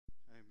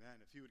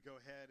Amen. If you would go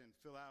ahead and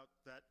fill out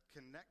that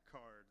Connect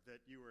card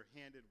that you were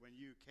handed when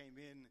you came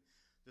in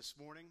this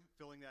morning.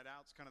 Filling that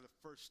out is kind of the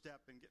first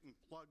step in getting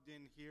plugged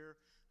in here.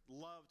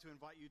 Love to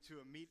invite you to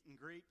a meet and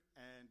greet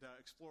and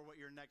explore what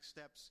your next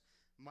steps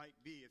might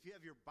be. If you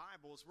have your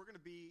Bibles, we're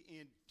going to be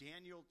in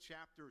Daniel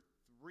chapter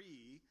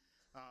 3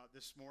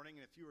 this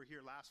morning. And if you were here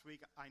last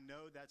week, I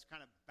know that's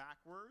kind of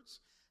backwards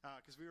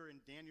because we were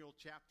in Daniel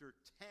chapter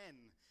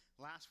 10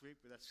 last week,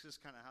 but that's just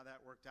kind of how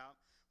that worked out.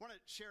 I want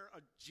to share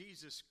a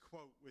Jesus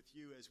quote with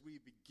you as we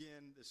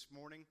begin this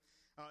morning.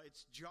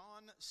 It's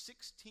John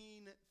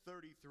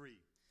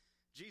 16:33.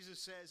 Jesus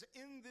says,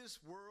 "In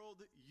this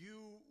world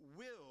you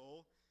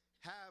will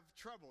have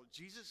trouble."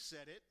 Jesus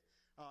said it.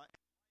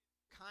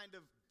 Kind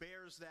of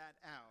bears that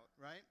out,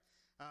 right?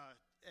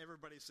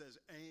 Everybody says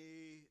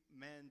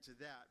amen to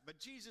that. But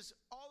Jesus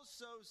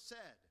also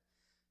said,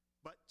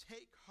 "But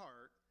take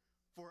heart,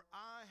 for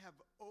I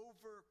have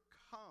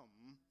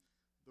overcome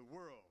the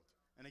world."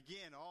 And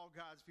again, all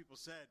God's people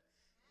said,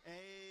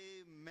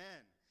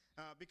 amen.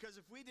 Because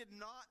if we did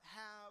not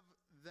have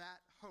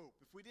that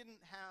hope, if we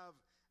didn't have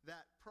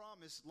that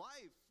promise,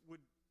 life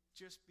would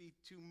just be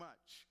too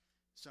much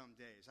some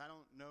days. I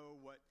don't know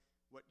what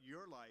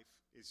your life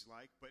is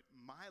like, but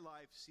my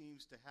life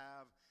seems to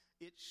have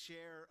its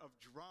share of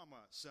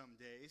drama some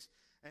days.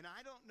 And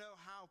I don't know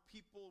how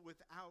people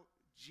without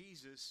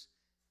Jesus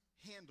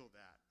handle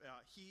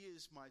that. He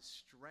is my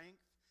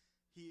strength.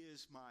 He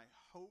is my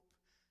hope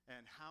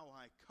and how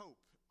I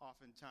cope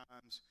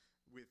oftentimes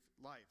with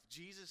life.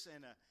 Jesus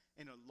in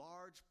a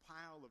large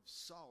pile of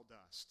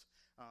sawdust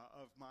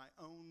of my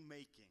own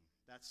making.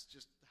 That's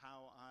just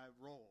how I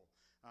roll.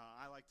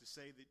 I like to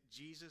say that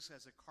Jesus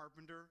as a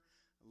carpenter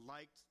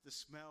liked the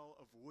smell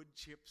of wood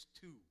chips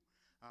too.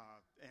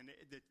 And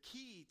the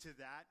key to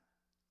that,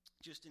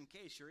 just in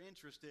case you're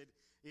interested,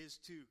 is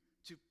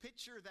to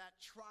picture that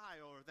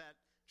trial or that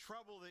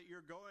trouble that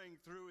you're going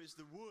through is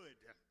the wood.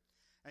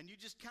 And you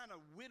just kind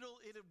of whittle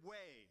it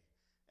away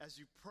as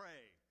you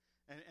pray.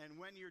 And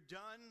when you're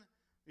done,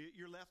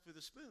 you're left with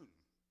a spoon.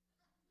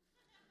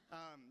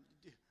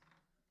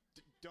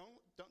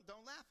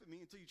 Don't laugh at me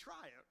until you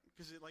try it,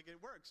 because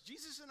it works.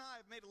 Jesus and I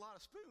have made a lot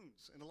of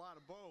spoons and a lot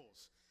of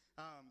bowls.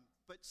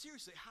 But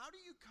seriously, how do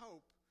you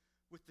cope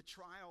with the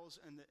trials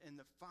and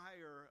the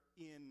fire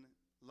in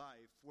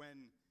life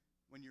when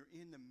you're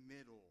in the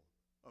middle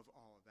of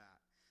all of that?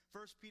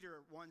 1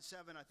 Peter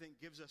 1:7, I think,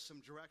 gives us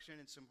some direction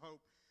and some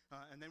hope.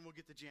 And then we'll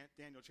get to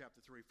Daniel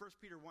chapter 3. 1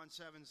 Peter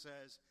 1:7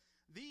 says,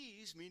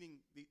 "These,"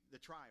 meaning the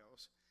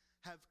trials,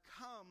 "have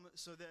come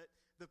so that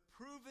the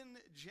proven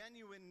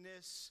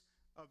genuineness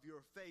of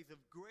your faith,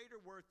 of greater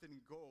worth than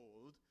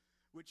gold,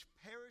 which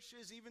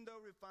perishes even though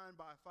refined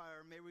by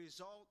fire, may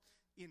result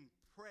in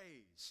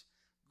praise,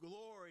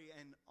 glory,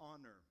 and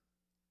honor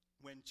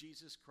when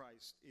Jesus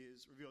Christ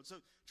is revealed."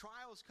 So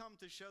trials come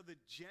to show the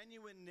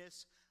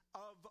genuineness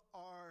of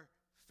our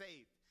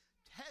faith.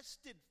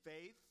 Tested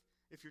faith,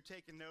 if you're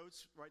taking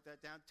notes, write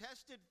that down.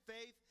 Tested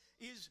faith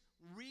is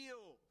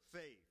real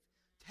faith.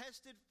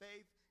 Tested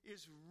faith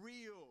is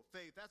real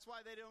faith. That's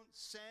why they don't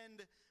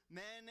send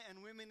men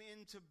and women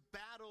into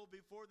battle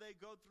before they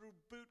go through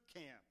boot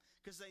camp,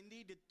 because they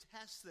need to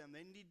test them.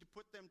 They need to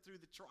put them through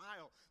the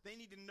trial. They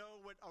need to know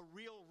what a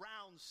real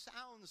round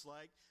sounds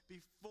like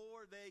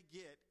before they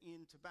get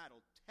into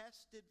battle.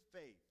 Tested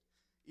faith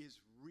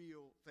is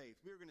real faith.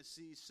 We're going to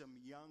see some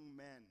young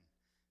men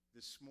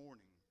this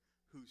morning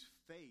whose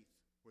faith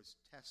was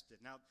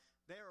tested. Now,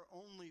 they're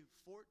only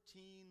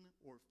 14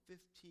 or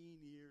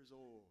 15 years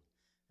old.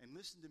 And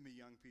listen to me,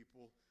 young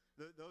people,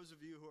 those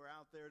of you who are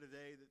out there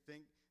today that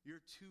think you're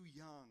too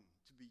young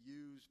to be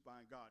used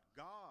by God.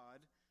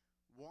 God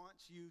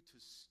wants you to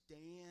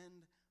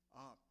stand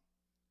up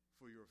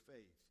for your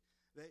faith.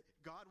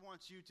 God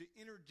wants you to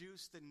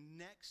introduce the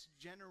next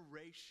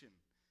generation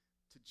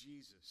to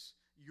Jesus.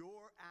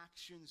 Your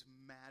actions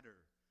matter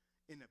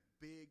in a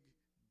big,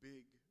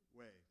 big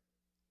way.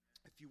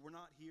 If you were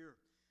not here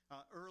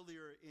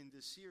earlier in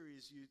this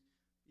series,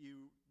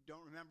 you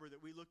don't remember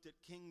that we looked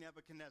at King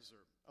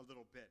Nebuchadnezzar a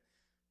little bit.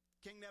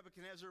 King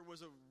Nebuchadnezzar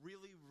was a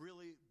really,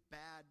 really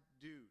bad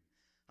dude.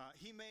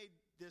 He made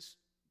this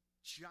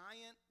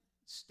giant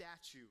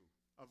statue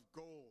of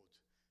gold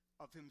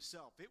of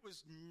himself. It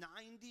was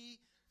 90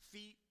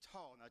 feet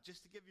tall. Now,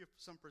 just to give you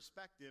some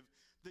perspective,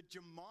 the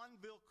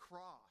Jumonville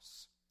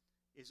cross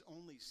is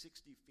only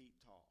 60 feet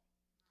tall.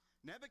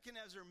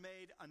 Nebuchadnezzar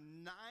made a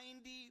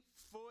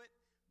 90-foot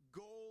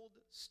gold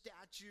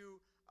statue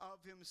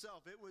of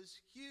himself. It was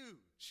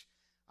huge.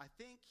 I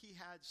think he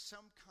had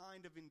some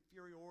kind of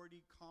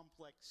inferiority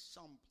complex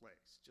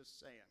someplace, just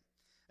saying.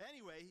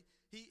 Anyway,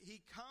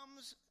 he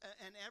comes,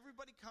 and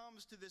everybody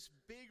comes to this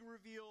big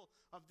reveal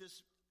of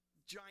this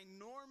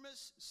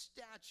ginormous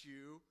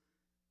statue,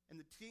 and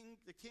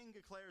the king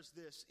declares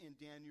this in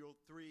Daniel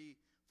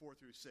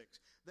 3:4-6.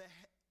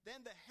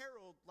 Then the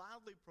herald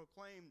loudly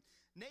proclaimed,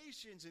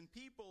 "Nations and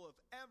people of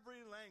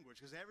every language,"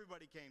 because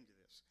everybody came to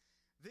this,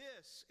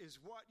 "this is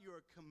what you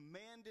are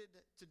commanded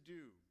to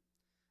do.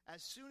 As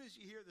soon as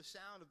you hear the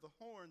sound of the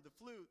horn, the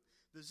flute,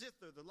 the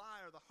zither, the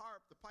lyre, the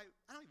harp, the pipe,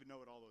 I don't even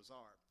know what all those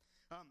are,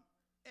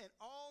 and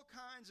all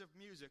kinds of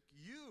music,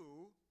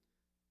 you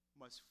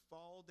must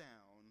fall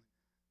down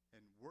and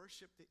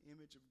worship the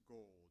image of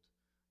gold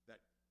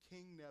that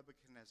King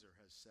Nebuchadnezzar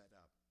has set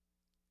up.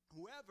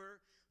 Whoever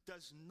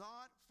does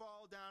not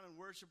fall down and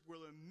worship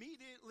will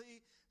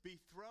immediately be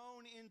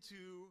thrown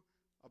into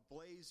a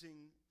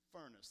blazing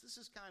furnace.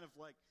 This is kind of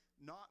like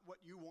not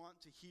what you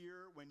want to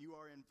hear when you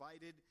are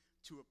invited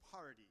to a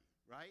party,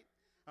 right?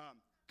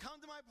 Come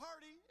to my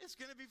party, it's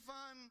going to be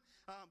fun.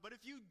 But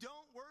if you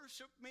don't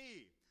worship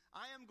me,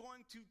 I am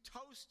going to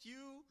toast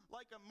you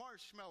like a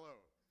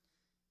marshmallow.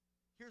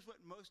 Here's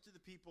what most of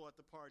the people at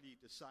the party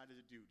decided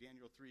to do.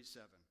 Daniel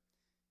 3:7.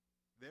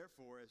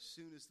 Therefore, as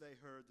soon as they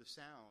heard the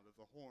sound of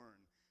the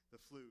horn, the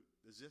flute,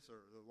 the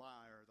zither, the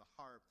lyre, the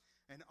harp,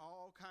 and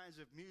all kinds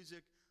of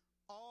music,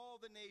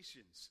 all the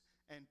nations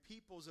and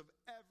peoples of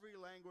every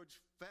language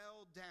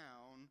fell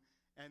down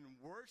and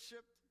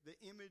worshiped the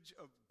image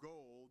of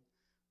gold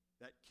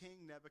that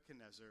King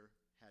Nebuchadnezzar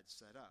had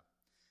set up.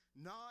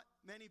 Not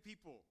many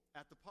people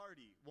at the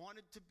party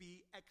wanted to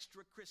be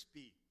extra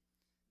crispy.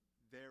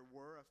 There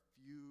were a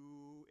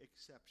few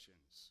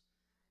exceptions.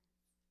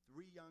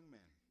 3 young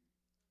men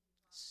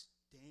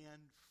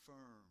stand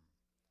firm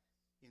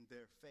in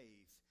their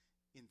faith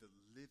in the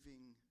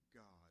living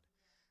God.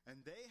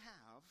 And they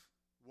have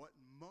what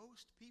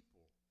most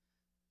people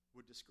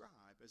would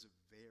describe as a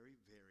very,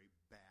 very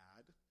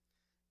bad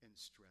and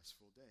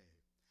stressful day.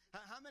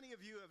 How many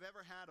of you have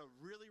ever had a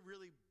really,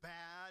 really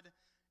bad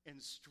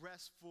and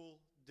stressful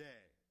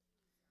day?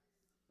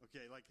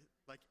 Okay,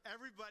 like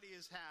everybody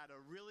has had a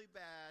really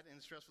bad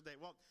and stressful day.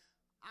 Well,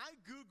 I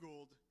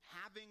Googled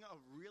having a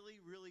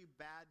really, really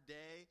bad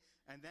day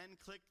and then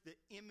clicked the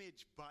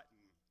image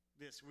button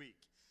this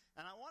week.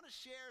 And I want to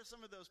share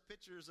some of those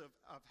pictures of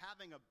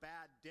having a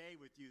bad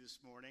day with you this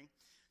morning.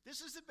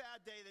 This is a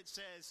bad day that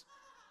says,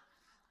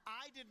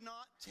 I did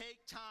not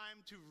take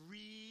time to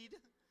read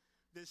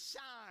the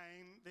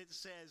sign that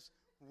says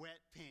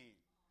wet paint.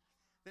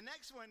 The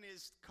next one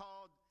is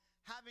called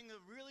having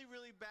a really,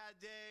 really bad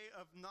day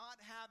of not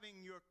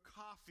having your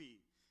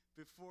coffee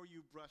before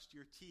you brushed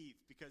your teeth,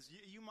 because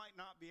you might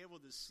not be able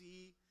to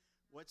see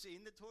what's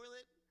in the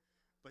toilet,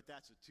 but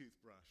that's a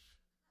toothbrush.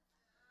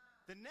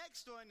 The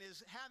next one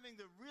is having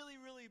the really,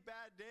 really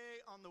bad day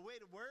on the way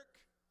to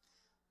work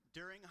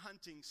during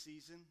hunting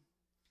season.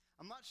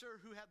 I'm not sure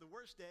who had the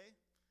worst day,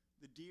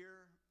 the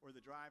deer or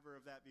the driver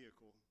of that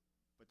vehicle,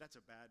 but that's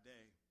a bad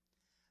day.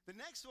 The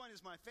next one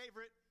is my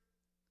favorite.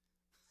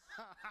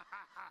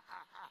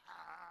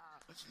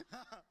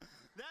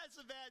 That's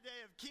a bad day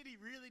if Kitty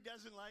really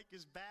doesn't like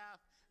his bath.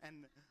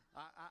 And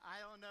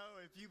I don't know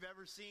if you've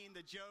ever seen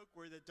the joke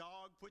where the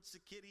dog puts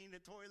the kitty in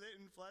the toilet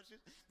and flushes,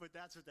 but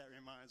that's what that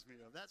reminds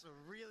me of. That's a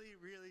really,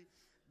 really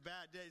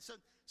bad day. So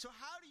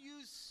how do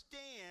you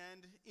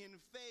stand in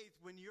faith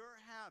when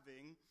you're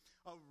having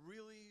a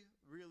really,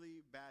 really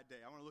bad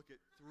day? I want to look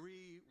at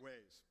 3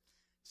 ways.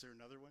 Is there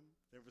another one?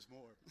 There was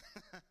more.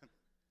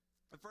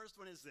 The first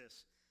one is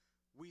this.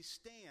 We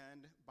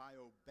stand by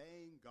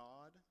obeying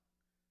God,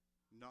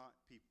 not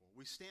people.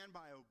 We stand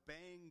by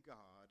obeying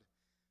God,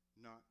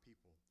 not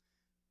people.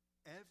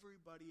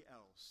 Everybody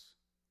else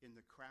in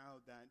the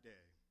crowd that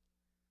day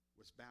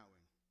was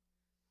bowing,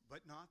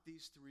 but not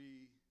these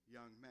 3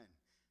 young men.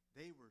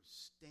 They were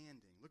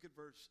standing. Look at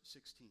verse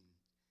 16.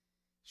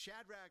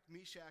 Shadrach,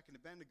 Meshach, and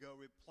Abednego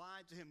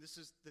replied to him,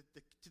 this is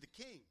to the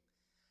king,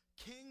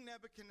 King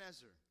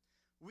Nebuchadnezzar,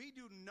 we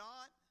do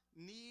not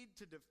need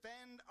to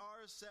defend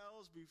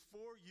ourselves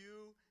before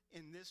you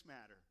in this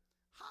matter.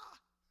 Ha!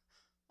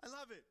 I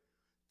love it.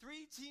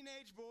 3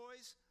 teenage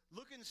boys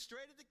looking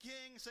straight at the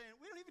king saying,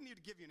 we don't even need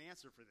to give you an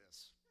answer for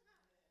this.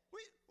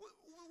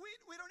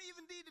 We don't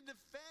even need to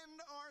defend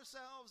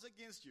ourselves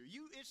against you.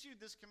 You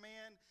issued this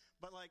command,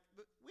 but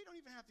we don't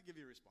even have to give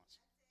you a response.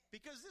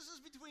 Because this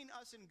is between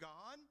us and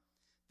God.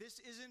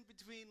 This isn't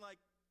between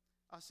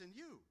us and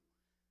you.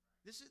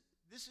 This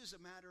is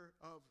a matter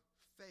of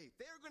faith.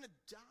 They are going to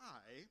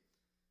die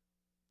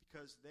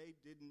because they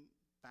didn't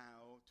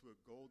bow to a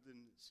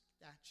golden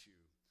statue.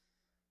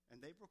 And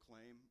they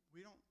proclaim,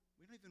 we don't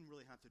even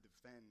really have to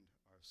defend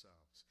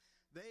ourselves.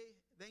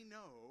 They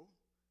know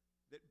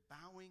that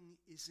bowing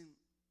isn't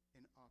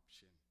an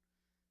option.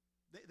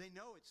 They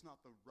know it's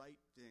not the right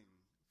thing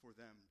for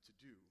them to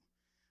do.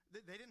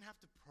 They didn't have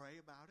to pray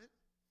about it.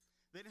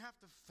 They didn't have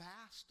to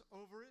fast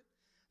over it.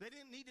 They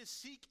didn't need to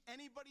seek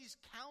anybody's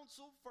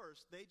counsel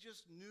first. They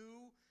just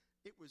knew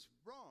it was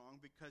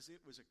wrong because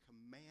it was a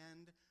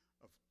command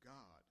of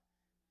God.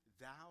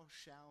 Thou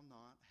shalt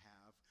not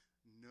have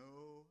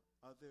no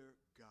other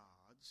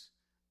gods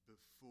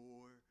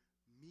before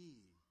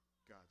me,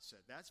 God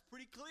said. That's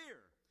pretty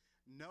clear.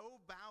 No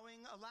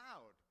bowing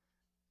allowed.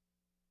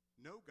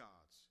 No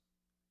gods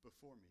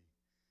before me.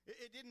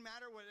 It didn't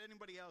matter what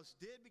anybody else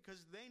did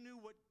because they knew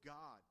what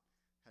God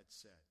had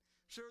said.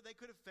 Sure, they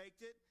could have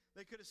faked it.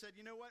 They could have said,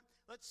 you know what?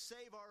 Let's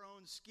save our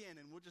own skin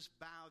and we'll just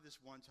bow this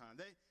one time.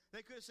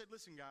 They could have said,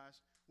 listen, guys,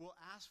 we'll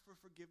ask for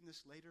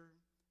forgiveness later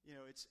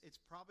It's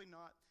probably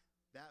not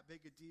that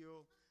big a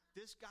deal.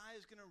 This guy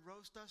is going to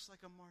roast us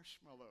like a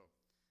marshmallow.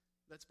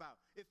 Let's bow.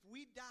 If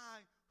we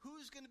die,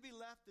 who's going to be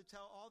left to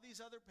tell all these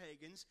other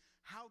pagans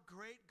how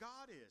great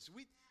God is?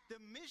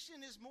 The mission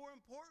is more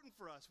important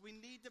for us. We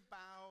need to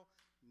bow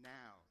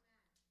now.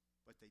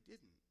 But they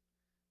didn't.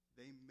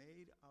 They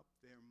made up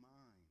their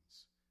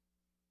minds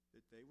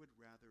that they would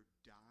rather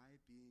die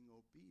being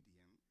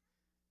obedient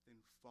than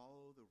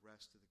follow the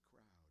rest of the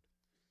crowd.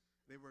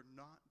 They were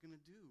not going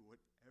to do what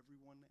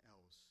everyone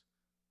else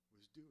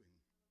was doing.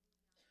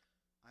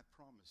 I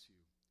promise you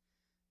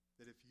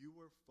that if you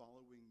are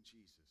following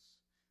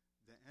Jesus,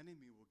 the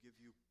enemy will give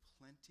you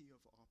plenty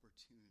of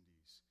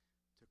opportunities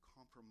to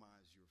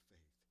compromise your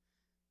faith,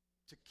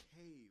 to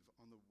cave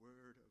on the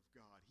word of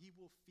God. He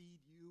will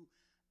feed you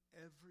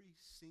every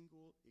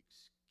single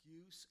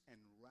excuse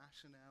and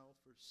rationale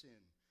for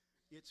sin.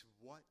 It's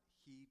what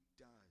he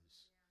does.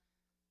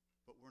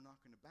 But we're not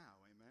going to bow,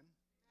 amen?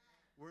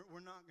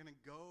 We're not going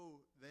to go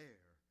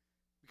there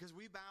because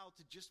we bow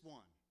to just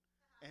one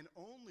and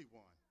only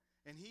one.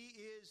 And he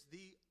is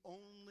the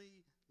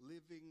only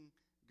living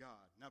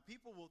God. Now,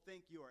 people will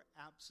think you are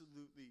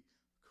absolutely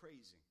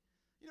crazy.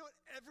 You know what?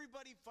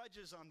 Everybody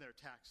fudges on their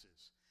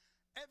taxes.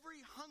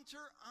 Every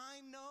hunter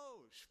I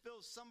know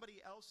fills somebody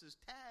else's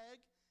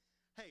tag.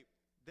 Hey,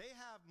 they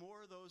have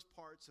more of those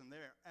parts than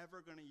they're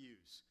ever going to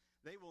use.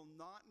 They will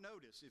not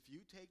notice if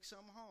you take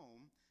some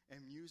home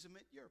and use them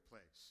at your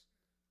place.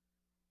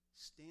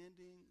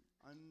 Standing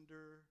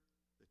under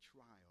the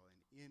trial and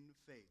in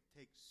faith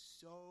takes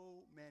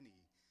so many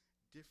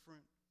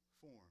different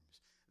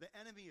forms. The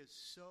enemy is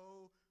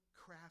so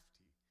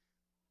crafty.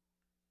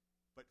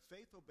 But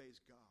faith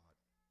obeys God,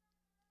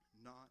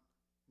 not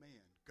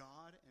man.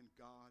 God and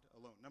God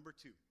alone. Number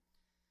 2,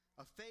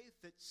 a faith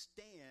that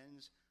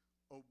stands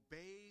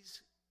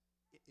obeys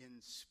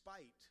in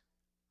spite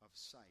of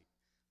sight.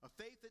 A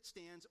faith that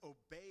stands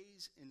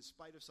obeys in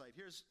spite of sight.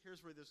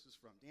 Here's where this is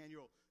from.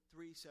 Daniel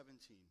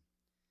 3:17.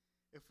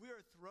 If we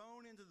are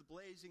thrown into the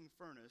blazing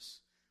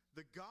furnace,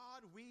 the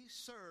God we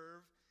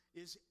serve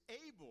is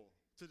able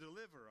to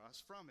deliver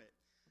us from it,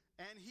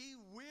 and he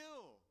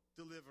will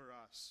deliver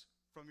us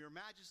from your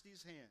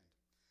majesty's hand.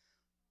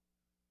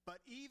 But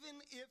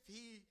even if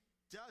he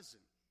doesn't,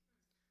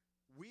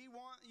 we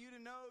want you to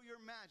know, your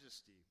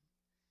majesty,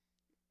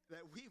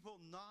 that we will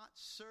not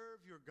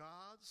serve your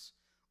gods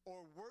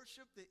or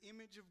worship the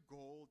image of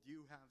gold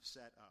you have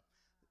set up.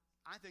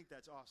 I think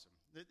that's awesome.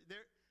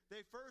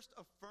 They first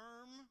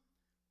affirm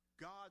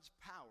God's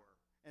power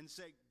and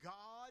say,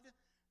 God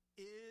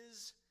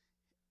is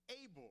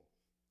able.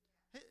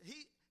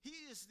 He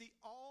is the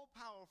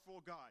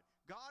all-powerful God.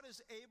 God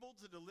is able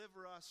to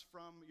deliver us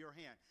from your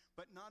hand.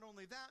 But not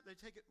only that, they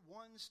take it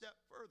one step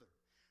further.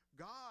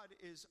 God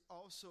is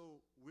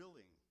also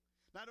willing.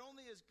 Not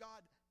only is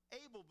God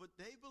able, but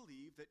they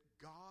believe that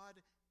God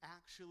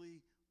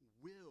actually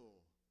will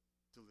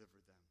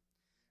deliver them.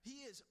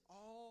 He is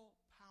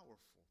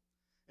all-powerful.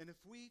 And if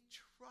we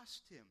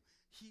trust him,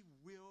 he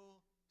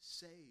will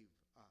save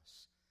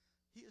us.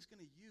 He is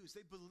going to use,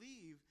 they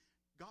believe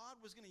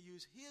God was going to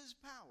use his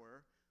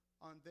power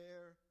on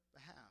their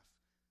behalf.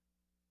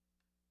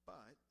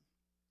 But,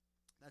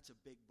 that's a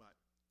big but.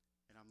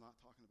 And I'm not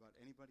talking about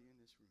anybody in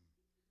this room.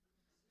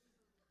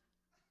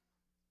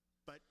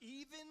 But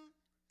even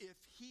if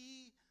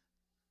he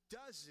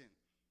doesn't,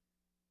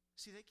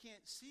 see, they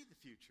can't see the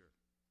future.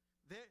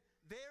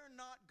 They're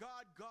not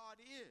God, God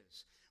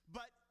is.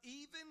 But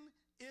even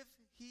if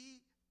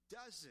he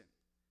doesn't,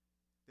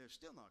 they're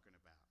still not going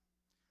to bow.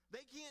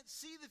 They can't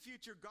see the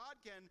future,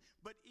 God can,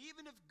 but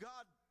even if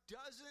God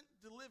doesn't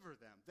deliver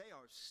them, they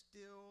are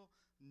still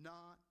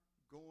not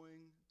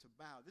going to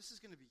bow. This is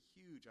going to be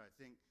huge, I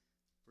think,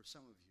 for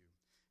some of you.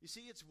 You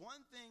see, it's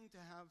one thing to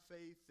have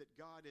faith that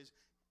God is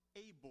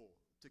able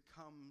to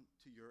come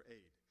to your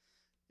aid.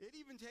 It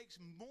even takes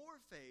more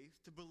faith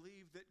to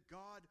believe that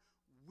God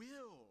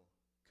will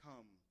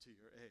come to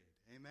your aid.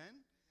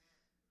 Amen?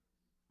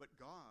 But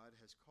God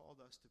has called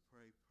us to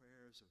pray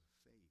prayers of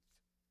faith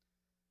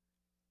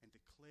and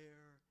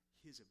declare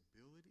his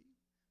ability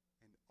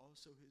and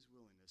also his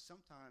willingness.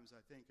 Sometimes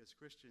I think as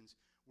Christians,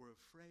 we're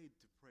afraid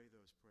to pray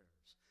those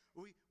prayers.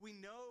 We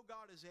know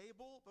God is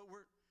able, but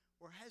we're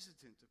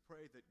hesitant to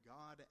pray that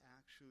God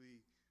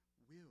actually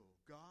will.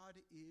 God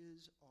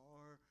is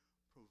our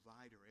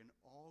provider, and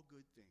all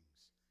good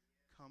things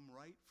come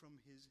right from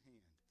his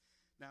hand.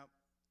 Now,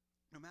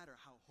 no matter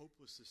how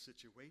hopeless the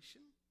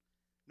situation,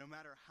 no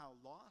matter how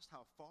lost,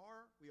 how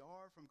far we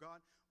are from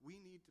God, we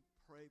need to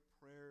pray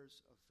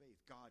prayers of faith.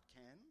 God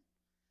can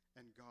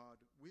and God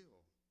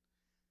will.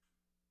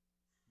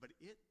 But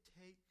it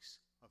takes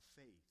a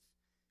faith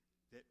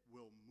that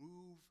will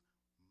move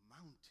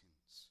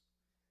mountains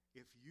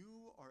if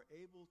you are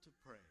able to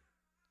pray.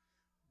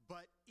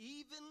 But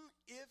even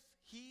if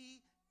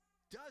he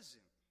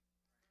doesn't,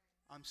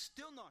 I'm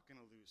still not going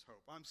to lose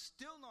hope. I'm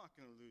still not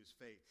going to lose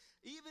faith.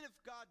 Even if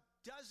God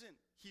doesn't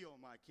heal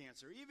my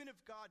cancer, even if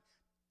God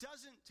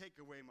doesn't take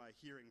away my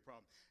hearing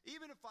problem,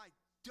 even if I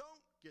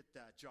don't get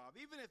that job,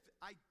 even if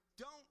I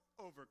don't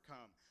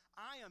overcome,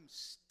 I am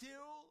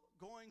still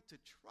going to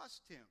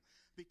trust him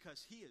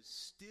because he is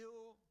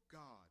still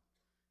God.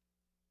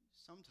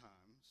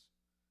 Sometimes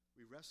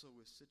we wrestle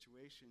with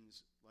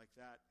situations like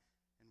that,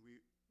 and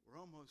we're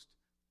almost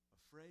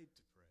afraid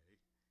to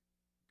pray.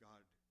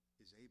 God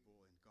is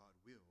able and God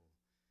will.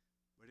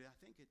 But I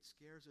think it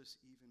scares us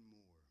even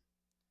more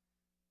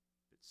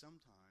that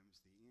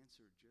sometimes the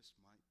answer just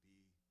might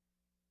be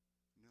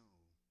no.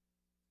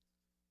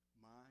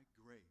 My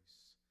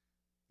grace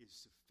is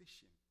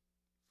sufficient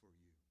for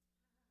you.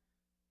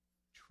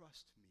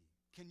 Trust me.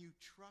 Can you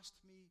trust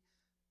me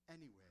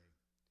anyway?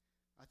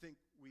 I think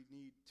we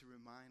need to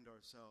remind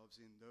ourselves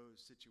in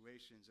those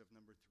situations of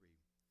number 3.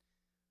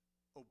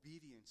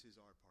 Obedience is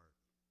our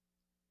part.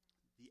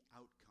 The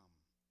outcome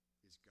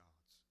is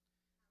God's.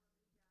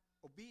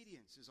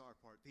 Obedience is our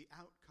part. The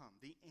outcome,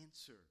 the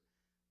answer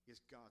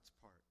is God's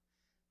part.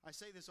 I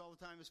say this all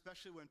the time,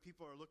 especially when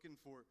people are looking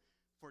for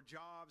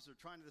jobs or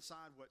trying to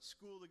decide what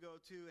school to go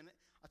to. And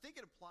I think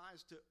it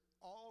applies to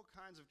all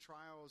kinds of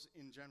trials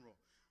in general.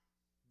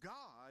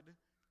 God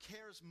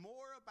cares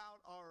more about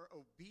our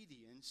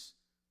obedience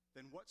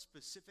than what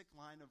specific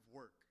line of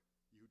work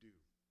you do.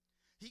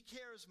 He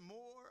cares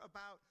more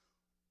about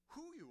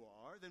who you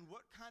are than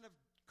what kind of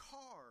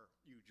car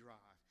you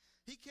drive.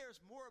 He cares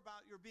more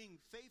about your being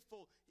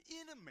faithful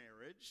in a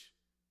marriage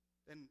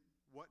than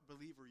what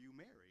believer you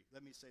marry.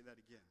 Let me say that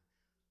again.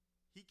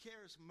 He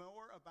cares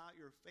more about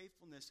your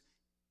faithfulness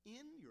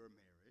in your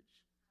marriage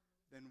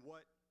than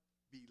what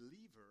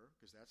believer,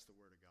 because that's the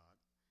word of God,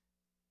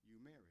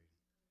 you married.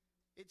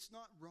 It's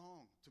not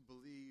wrong to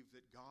believe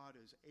that God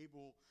is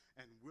able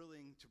and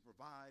willing to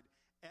provide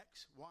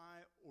X,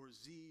 Y, or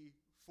Z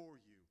for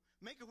you.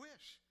 Make a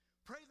wish.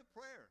 Pray the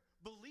prayer.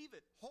 Believe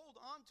it. Hold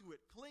on to it.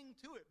 Cling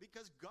to it,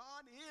 because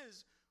God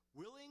is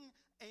willing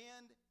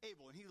and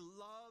able, and he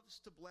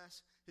loves to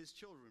bless his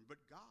children.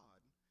 But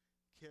God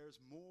cares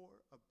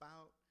more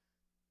about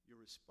your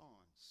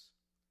response.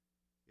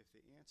 If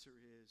the answer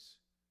is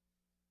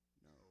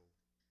no,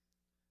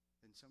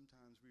 then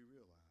sometimes we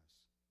realize,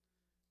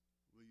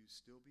 will you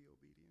still be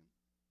obedient?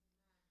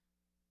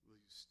 Will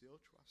you still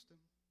trust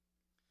him?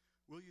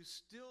 Will you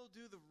still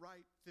do the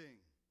right thing?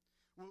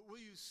 Will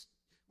you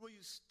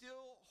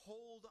still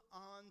hold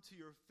on to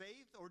your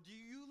faith, or do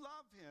you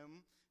love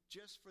him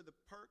just for the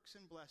perks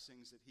and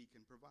blessings that he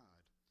can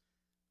provide?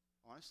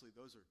 Honestly,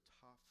 those are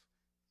tough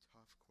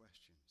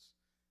questions.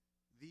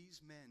 These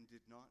men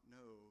did not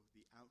know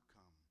the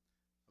outcome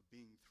of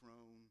being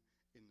thrown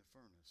in the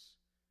furnace.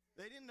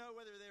 They didn't know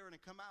whether they were going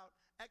to come out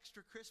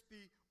extra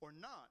crispy or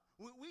not.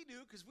 We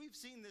do, because we've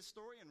seen this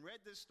story and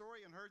read this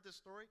story and heard this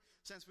story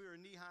since we were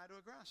knee-high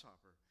to a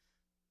grasshopper.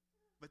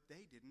 But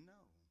they didn't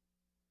know.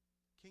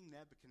 King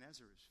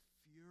Nebuchadnezzar is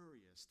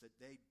furious that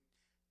they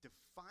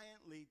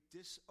defiantly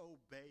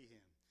disobey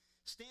him.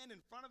 Stand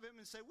in front of him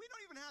and say, we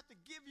don't even have to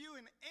give you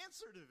an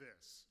answer to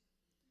this.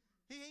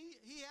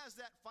 He has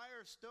that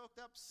fire stoked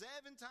up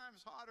 7 times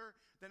hotter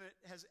than it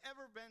has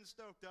ever been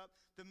stoked up.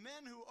 The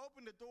men who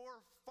opened the door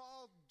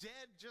fall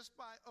dead just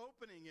by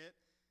opening it.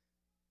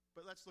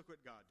 But let's look what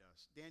God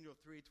does. Daniel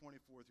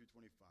 3:24 through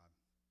 25.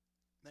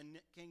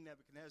 Then King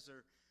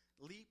Nebuchadnezzar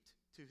leaped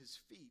to his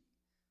feet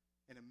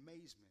in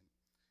amazement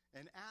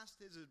and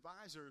asked his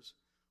advisors,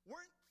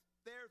 weren't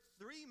there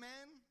 3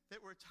 men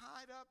that were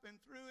tied up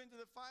and threw into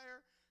the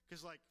fire?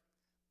 Because,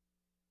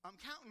 I'm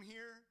counting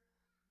here,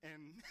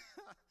 and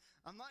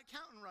I'm not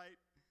counting right.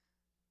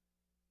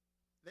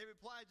 They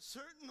replied,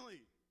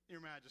 certainly, Your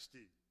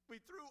Majesty. We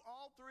threw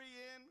all 3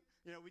 in.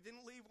 We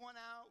didn't leave one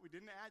out. We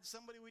didn't add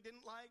somebody we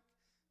didn't like.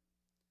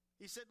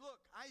 He said, look,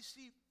 I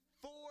see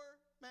 4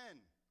 men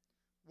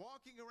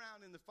walking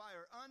around in the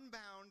fire,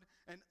 unbound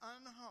and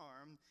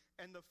unharmed,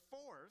 and the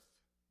 4th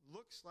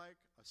looks like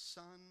a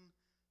son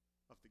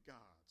of the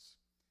gods.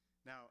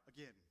 Now,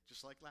 again,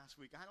 just like last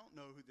week, I don't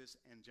know who this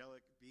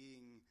angelic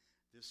being,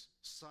 this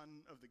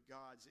son of the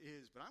gods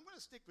is, but I'm going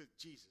to stick with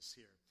Jesus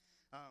here.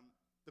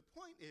 The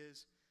point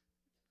is,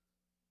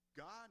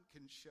 God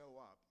can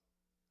show up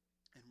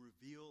and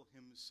reveal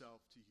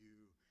himself to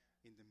you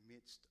in the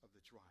midst of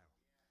the trial.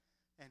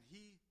 And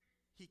he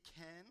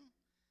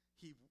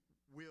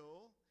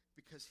will,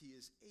 because he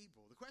is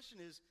able. The question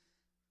is,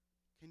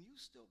 can you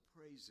still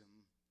praise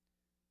him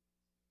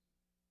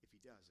if he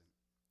doesn't?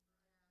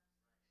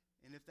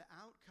 And if the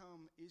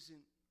outcome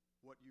isn't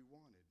what you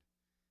wanted?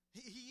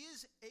 He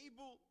is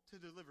able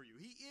to deliver you.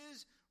 He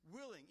is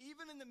willing.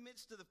 Even in the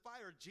midst of the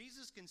fire,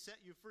 Jesus can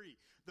set you free.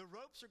 The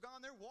ropes are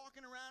gone. They're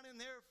walking around and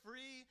they're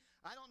free.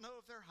 I don't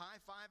know if they're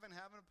high-fiving,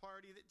 having a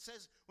party. It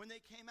says when they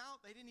came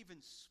out, they didn't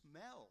even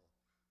smell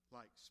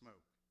like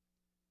smoke.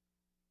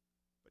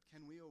 But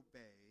can we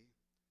obey?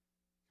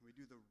 Can we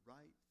do the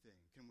right thing?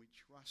 Can we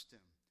trust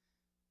him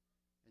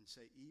and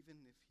say, even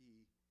if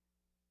he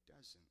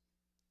doesn't,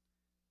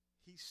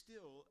 he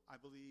still, I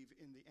believe,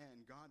 in the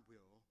end, God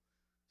will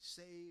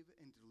save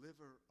and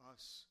deliver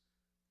us,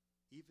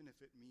 even if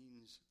it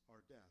means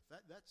our death.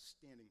 That's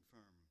standing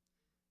firm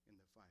in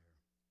the fire.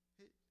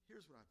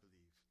 Here's what I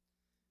believe.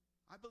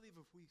 I believe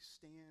if we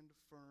stand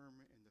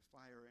firm in the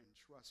fire and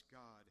trust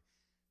God,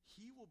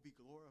 he will be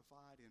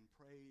glorified and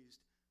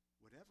praised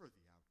whatever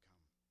the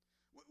outcome.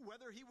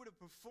 Whether he would have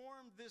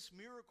performed this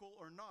miracle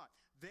or not,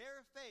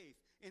 their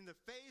faith in the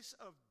face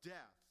of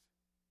death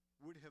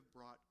would have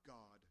brought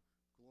God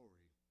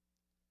glory.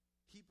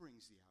 He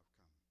brings the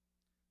outcome.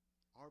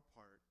 Our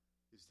part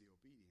is the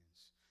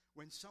obedience.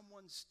 When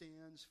someone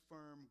stands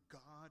firm,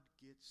 God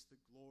gets the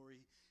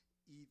glory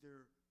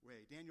either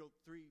way. Daniel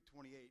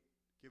 3:28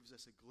 gives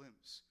us a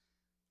glimpse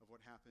of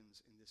what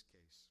happens in this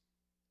case.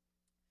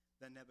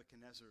 Then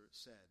Nebuchadnezzar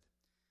said,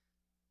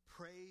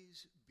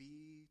 "Praise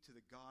be to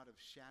the God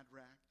of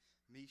Shadrach,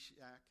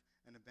 Meshach,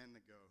 and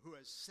Abednego, who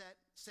has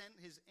sent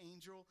his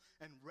angel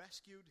and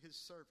rescued his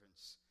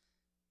servants.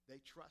 They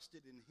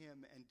trusted in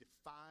him and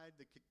defied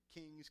the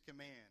king's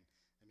command."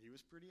 And he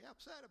was pretty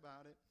upset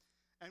about it.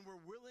 "And were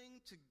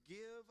willing to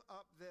give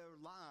up their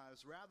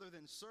lives rather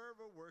than serve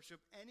or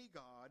worship any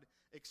god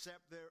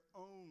except their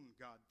own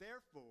God.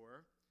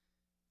 Therefore,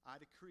 I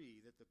decree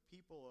that the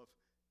people of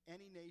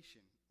any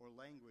nation or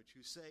language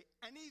who say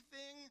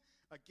anything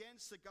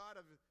against the God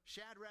of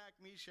Shadrach,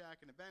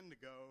 Meshach, and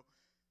Abednego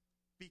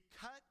be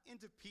cut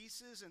into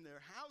pieces and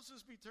their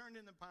houses be turned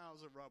into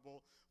piles of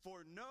rubble,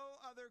 for no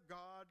other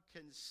God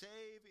can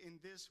save in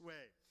this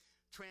way."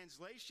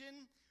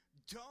 Translation: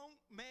 don't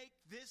make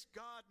this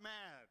God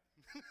mad.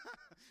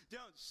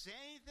 Don't say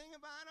anything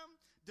about him.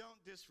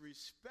 Don't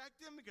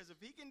disrespect him, because if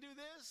he can do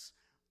this,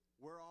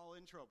 we're all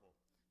in trouble.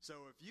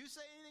 So if you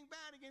say anything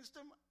bad against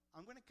him,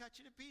 I'm going to cut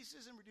you to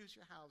pieces and reduce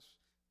your house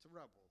to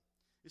rubble.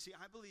 You see,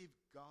 I believe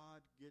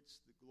God gets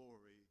the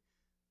glory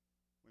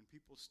when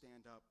people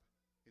stand up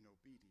in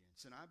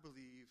obedience. And I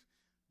believe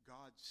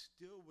God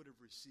still would have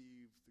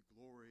received the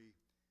glory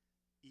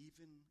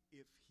even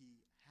if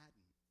he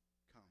hadn't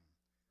come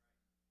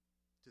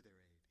to their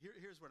aid.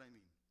 Here's what I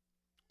mean.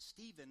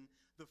 Stephen,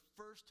 the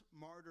first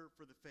martyr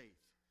for the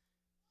faith,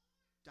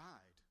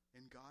 died,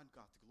 and God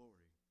got the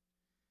glory.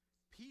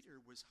 Peter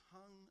was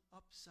hung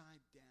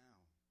upside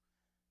down,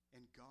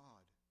 and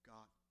God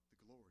got the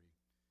glory.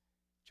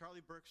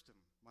 Charlie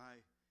Bergstrom,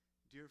 my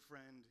dear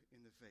friend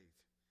in the faith,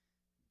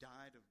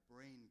 died of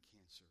brain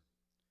cancer,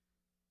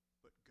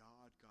 but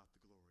God got the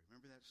glory.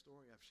 Remember that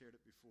story? I've shared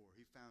it before.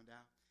 He found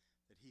out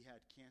that he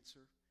had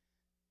cancer,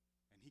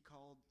 and he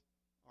called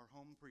our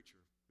home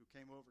preacher who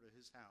came over to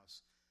his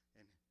house,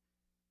 and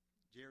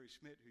Jerry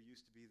Schmidt, who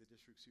used to be the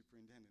district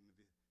superintendent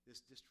of this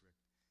district,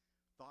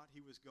 thought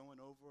he was going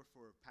over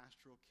for a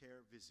pastoral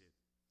care visit.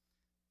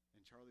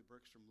 And Charlie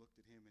Bergstrom looked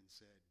at him and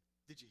said,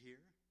 "Did you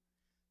hear?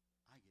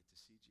 I get to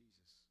see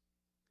Jesus."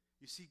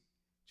 You see,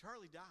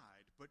 Charlie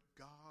died, but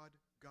God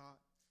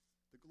got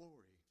the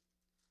glory.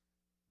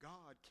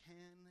 God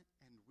can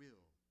and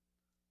will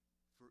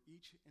for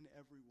each and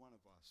every one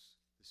of us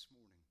this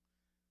morning.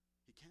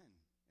 He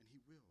can and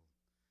he will.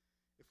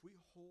 If we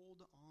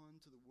hold on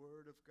to the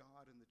word of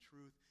God and the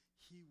truth,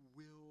 he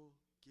will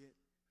get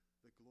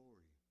the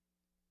glory.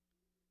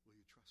 Will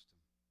you trust him?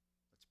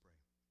 Let's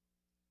pray.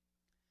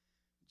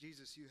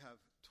 Jesus, you have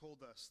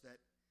told us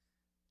that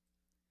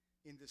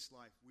in this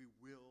life we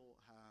will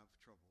have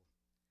trouble.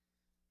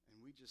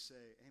 And we just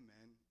say,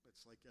 amen.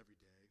 It's like every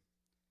day.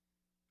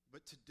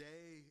 But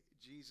today,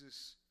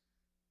 Jesus,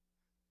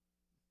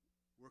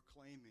 we're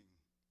claiming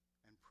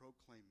and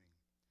proclaiming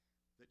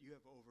that you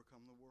have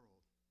overcome the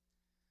world.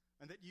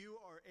 And that you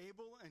are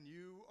able and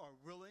you are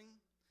willing.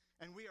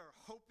 And we are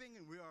hoping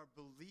and we are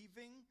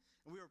believing.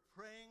 And we are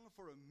praying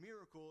for a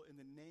miracle in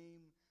the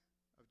name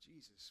of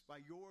Jesus by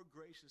your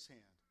gracious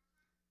hand.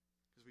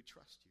 Because we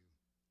trust you.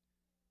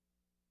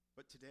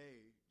 But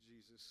today,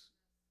 Jesus,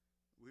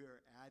 we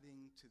are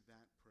adding to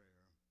that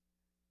prayer.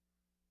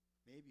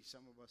 Maybe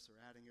some of us are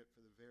adding it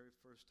for the very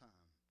first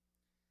time.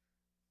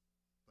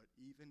 But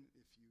even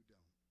if you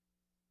don't,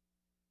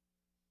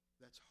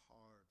 that's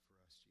hard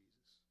for us,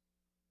 Jesus.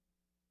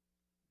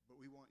 But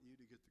we want you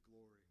to get the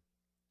glory.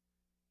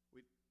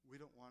 We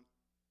don't want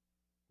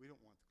the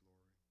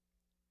glory.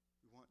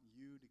 We want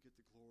you to get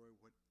the glory,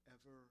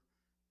 whatever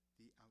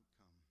the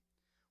outcome.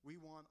 We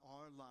want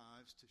our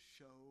lives to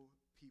show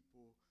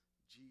people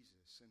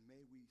Jesus, and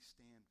may we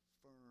stand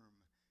firm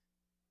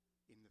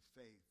in the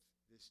faith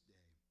this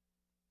day.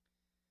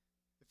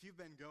 If you've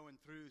been going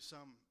through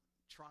some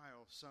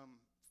trial, some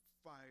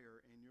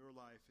fire in your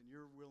life, and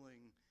you're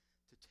willing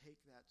to take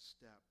that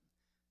step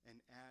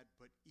and add,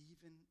 but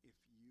even if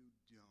you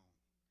don't,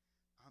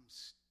 I'm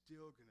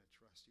still going to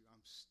trust you.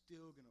 I'm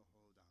still going to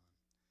hold on.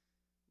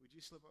 Would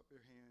you slip up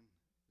your hand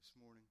this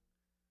morning?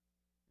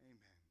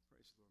 Amen.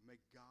 Praise the Lord. May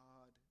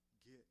God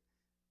get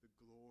the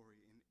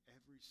glory in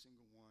every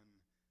single one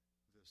of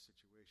those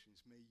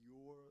situations. May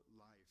your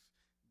life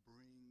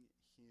bring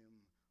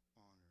him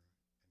honor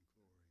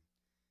and glory.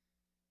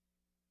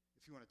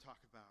 If you want to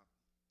talk about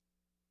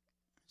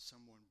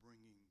someone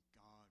bringing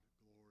God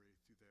glory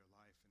through their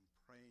life and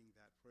praying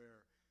that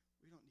prayer,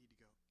 we don't need to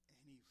go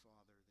any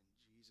farther than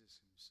Jesus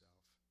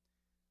himself,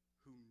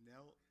 who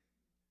knelt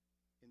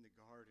in the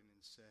garden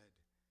and said,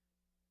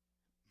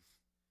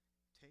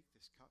 "Take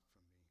this cup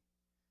from me.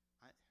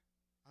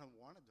 I don't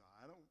want to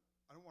die.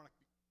 I I don't want to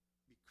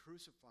be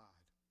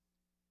crucified,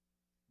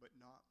 but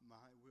not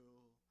my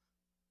will,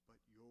 but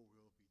your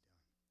will be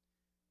done.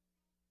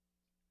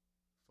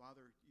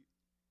 Father,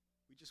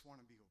 we just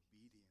want to be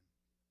obedient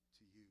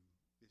to you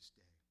this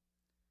day.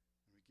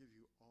 And we give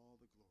you all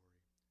the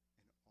glory.